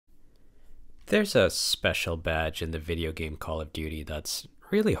There's a special badge in the video game Call of Duty that's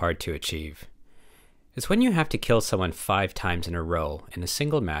really hard to achieve. It's when you have to kill someone 5 times in a row in a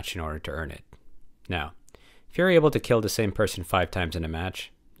single match in order to earn it. Now, if you're able to kill the same person 5 times in a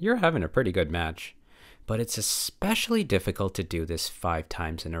match, you're having a pretty good match. But it's especially difficult to do this 5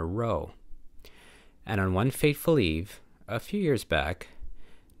 times in a row. And on one fateful eve, a few years back,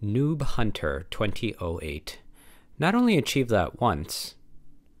 Noob Hunter 2008 not only achieved that once,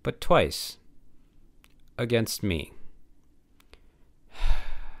 but twice. Against me.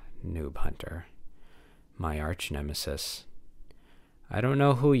 Noob Hunter. My arch nemesis. I don't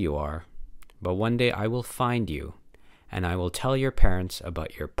know who you are, but one day I will find you, and I will tell your parents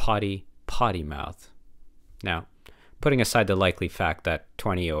about your potty mouth. Now, putting aside the likely fact that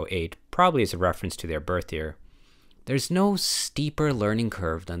 2008 probably is a reference to their birth year, there's no steeper learning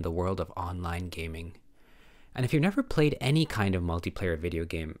curve than the world of online gaming. And if you've never played any kind of multiplayer video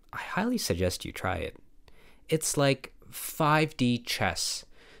game, I highly suggest you try it. It's like 5D chess,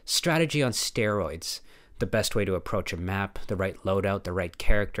 strategy on steroids, the best way to approach a map, the right loadout, the right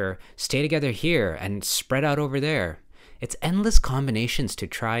character, stay together here and spread out over there. It's endless combinations to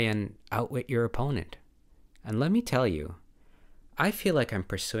try and outwit your opponent. And let me tell you, I feel like I'm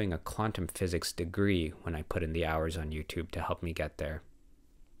pursuing a quantum physics degree when I put in the hours on YouTube to help me get there.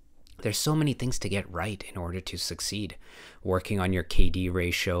 There's so many things to get right in order to succeed. Working on your KD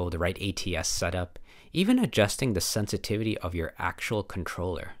ratio, the right ATS setup, even adjusting the sensitivity of your actual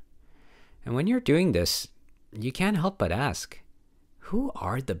controller. And when you're doing this, you can't help but ask, who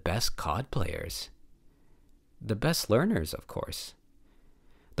are the best COD players? The best learners, of course.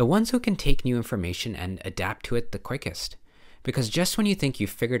 The ones who can take new information and adapt to it the quickest. Because just when you think you've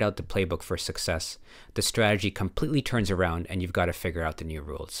figured out the playbook for success, the strategy completely turns around and you've got to figure out the new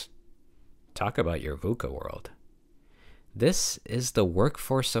rules. Talk about your VUCA world. This is the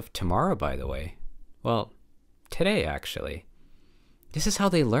workforce of tomorrow, by the way. Well, today, actually. This is how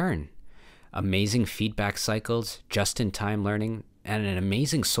they learn. Amazing feedback cycles, just-in-time learning, and an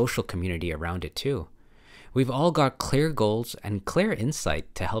amazing social community around it, too. We've all got clear goals and clear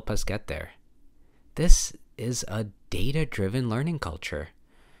insight to help us get there. This is a data-driven learning culture,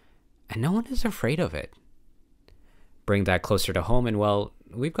 and no one is afraid of it. Bring that closer to home, and well,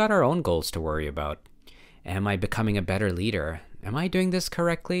 we've got our own goals to worry about. Am I becoming a better leader? Am I doing this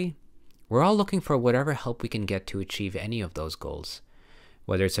correctly? We're all looking for whatever help we can get to achieve any of those goals,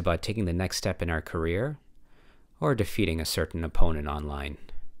 whether it's about taking the next step in our career or defeating a certain opponent online.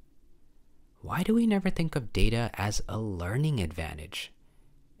 Why do we never think of data as a learning advantage?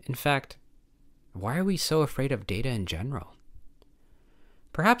 In fact, why are we so afraid of data in general?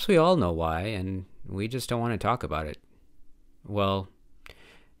 Perhaps we all know why, and we just don't want to talk about it. Well,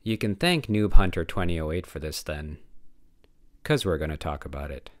 you can thank Noob Hunter 2008 for this then, because we're going to talk about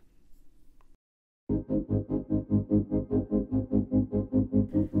it.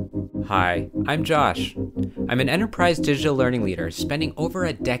 Hi, I'm Josh. I'm an enterprise digital learning leader spending over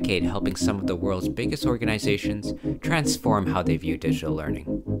a decade helping some of the world's biggest organizations transform how they view digital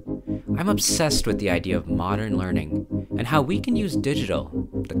learning. I'm obsessed with the idea of modern learning and how we can use digital,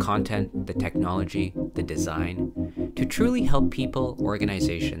 the content, the technology, the design, to truly help people,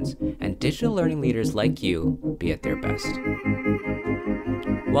 organizations, and digital learning leaders like you be at their best.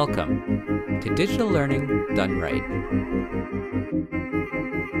 Welcome to Digital Learning Done Right.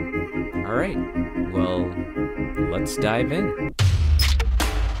 All right, well, let's dive in.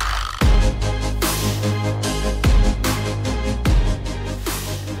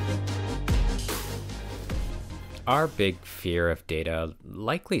 Our big fear of data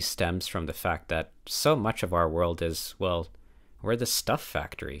likely stems from the fact that so much of our world is, well, we're the stuff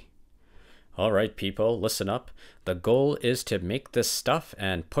factory. All right, people, listen up. The goal is to make this stuff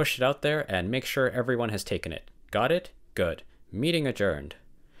and push it out there and make sure everyone has taken it. Got it? Good. Meeting adjourned.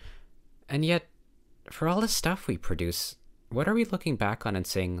 And yet, for all the stuff we produce, what are we looking back on and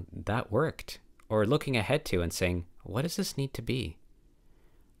saying, that worked? Or looking ahead to and saying, what does this need to be?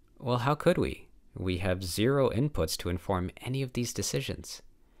 Well, how could we? We have zero inputs to inform any of these decisions.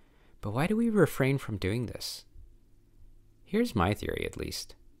 But why do we refrain from doing this? Here's my theory, at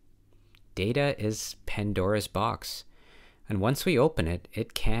least. Data is Pandora's box, and once we open it,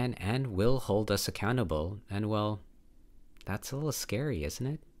 it can and will hold us accountable, and well, that's a little scary, isn't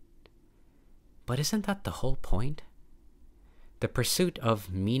it? But isn't that the whole point? The pursuit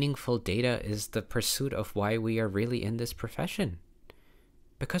of meaningful data is the pursuit of why we are really in this profession.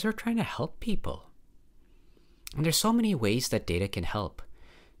 Because we're trying to help people. And there's so many ways that data can help.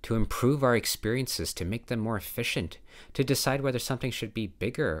 To improve our experiences, to make them more efficient, to decide whether something should be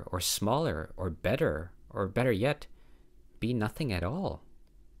bigger or smaller or better yet, be nothing at all.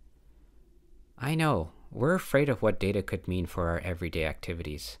 I know, we're afraid of what data could mean for our everyday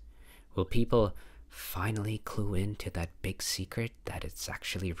activities. Will people finally clue in to that big secret that it's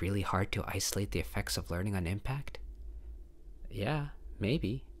actually really hard to isolate the effects of learning on impact? Yeah,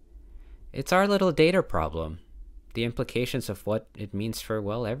 maybe. It's our little data problem. The implications of what it means for,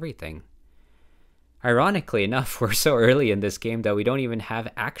 well, everything. Ironically enough, we're so early in this game that we don't even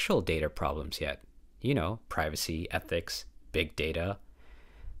have actual data problems yet. You know, privacy, ethics, big data.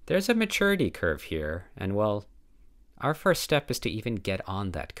 There's a maturity curve here, and well, our first step is to even get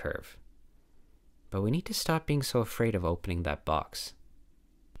on that curve. But we need to stop being so afraid of opening that box.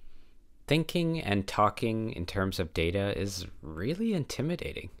 Thinking and talking in terms of data is really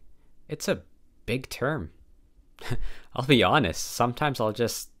intimidating. It's a big term. I'll be honest, sometimes I'll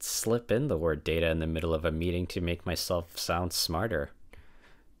just slip in the word data in the middle of a meeting to make myself sound smarter.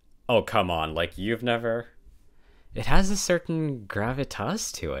 Oh, come on, like you've never... It has a certain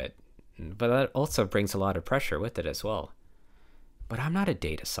gravitas to it, but that also brings a lot of pressure with it as well. But I'm not a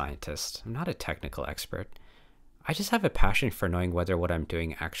data scientist. I'm not a technical expert. I just have a passion for knowing whether what I'm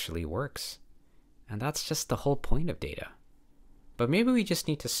doing actually works. And that's just the whole point of data. But maybe we just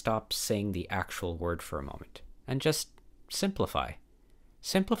need to stop saying the actual word for a moment and just simplify.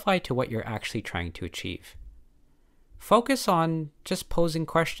 Simplify to what you're actually trying to achieve. Focus on just posing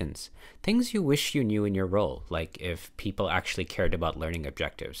questions, things you wish you knew in your role, like if people actually cared about learning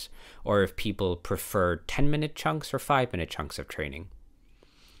objectives, or if people prefer 10-minute chunks or 5-minute chunks of training.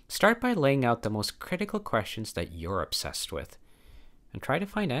 Start by laying out the most critical questions that you're obsessed with, and try to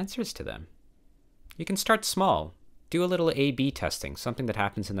find answers to them. You can start small. Do a little A/B testing, something that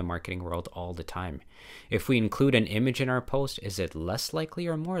happens in the marketing world all the time. If we include an image in our post, is it less likely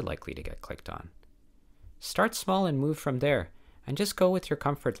or more likely to get clicked on? Start small and move from there, and just go with your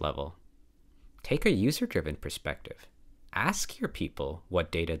comfort level. Take a user-driven perspective. Ask your people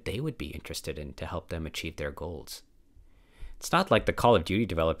what data they would be interested in to help them achieve their goals. It's not like the Call of Duty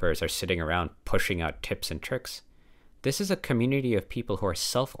developers are sitting around pushing out tips and tricks. This is a community of people who are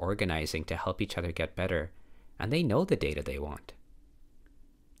self-organizing to help each other get better, and they know the data they want.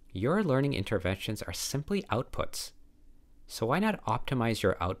 Your learning interventions are simply outputs. So why not optimize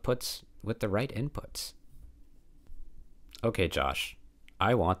your outputs with the right inputs? Okay, Josh,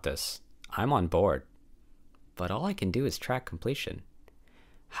 I want this. I'm on board. But all I can do is track completion.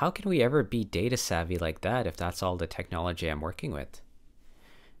 How can we ever be data savvy like that if that's all the technology I'm working with?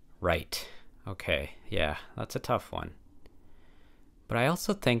 Right. Okay, yeah, that's a tough one. But I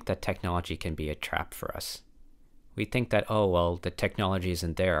also think that technology can be a trap for us. We think that, oh, well, the technology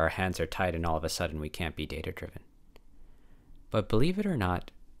isn't there, our hands are tied, and all of a sudden we can't be data-driven. But believe it or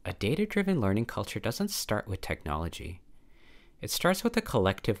not, a data-driven learning culture doesn't start with technology. It starts with a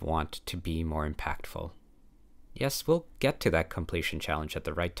collective want to be more impactful. Yes, we'll get to that completion challenge at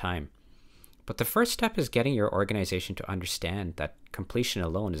the right time. But the first step is getting your organization to understand that completion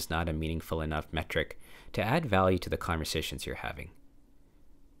alone is not a meaningful enough metric to add value to the conversations you're having.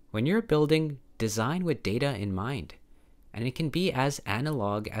 When you're building, design with data in mind, and it can be as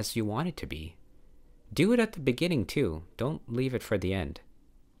analog as you want it to be. Do it at the beginning too. Don't leave it for the end.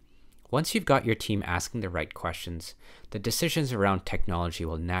 Once you've got your team asking the right questions, the decisions around technology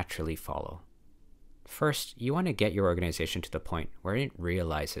will naturally follow. First, you want to get your organization to the point where it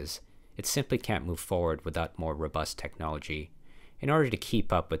realizes it simply can't move forward without more robust technology in order to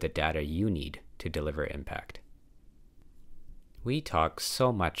keep up with the data you need to deliver impact. We talk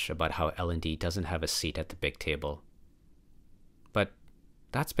so much about how L&D doesn't have a seat at the big table. But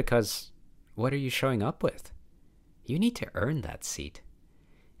that's because, what are you showing up with? You need to earn that seat.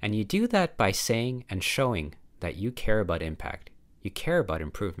 And you do that by saying and showing that you care about impact. You care about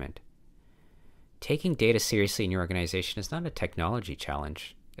improvement. Taking data seriously in your organization is not a technology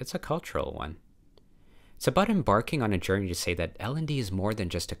challenge. It's a cultural one. It's about embarking on a journey to say that L&D is more than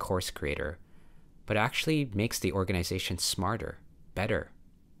just a course creator, but actually makes the organization smarter, better.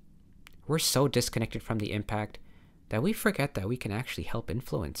 We're so disconnected from the impact that we forget that we can actually help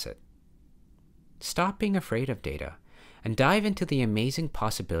influence it. Stop being afraid of data and dive into the amazing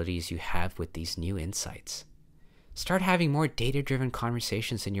possibilities you have with these new insights. Start having more data-driven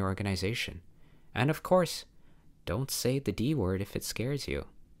conversations in your organization. And of course, don't say the D word if it scares you.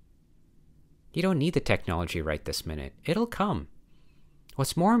 You don't need the technology right this minute. It'll come.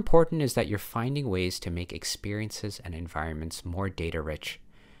 What's more important is that you're finding ways to make experiences and environments more data-rich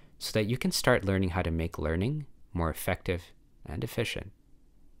so that you can start learning how to make learning more effective and efficient.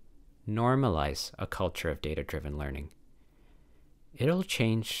 Normalize a culture of data-driven learning. It'll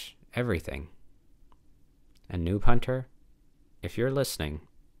change everything. And Noob Hunter, if you're listening,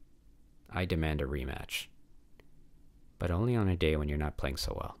 I demand a rematch. But only on a day when you're not playing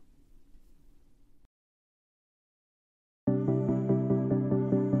so well.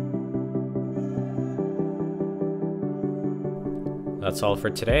 that's all for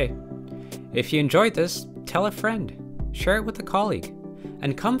today. If you enjoyed this, tell a friend, share it with a colleague,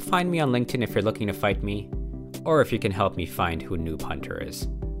 and come find me on LinkedIn if you're looking to fight me, or if you can help me find who Noob Hunter is.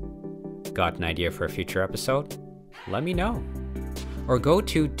 Got an idea for a future episode? Let me know. Or go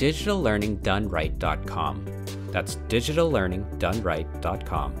to digitallearningdoneright.com. That's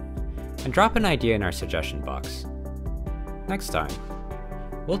digitallearningdoneright.com. And drop an idea in our suggestion box. Next time,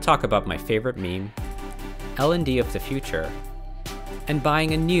 we'll talk about my favorite meme, L&D of the future, and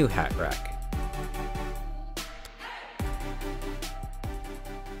buying a new hat rack.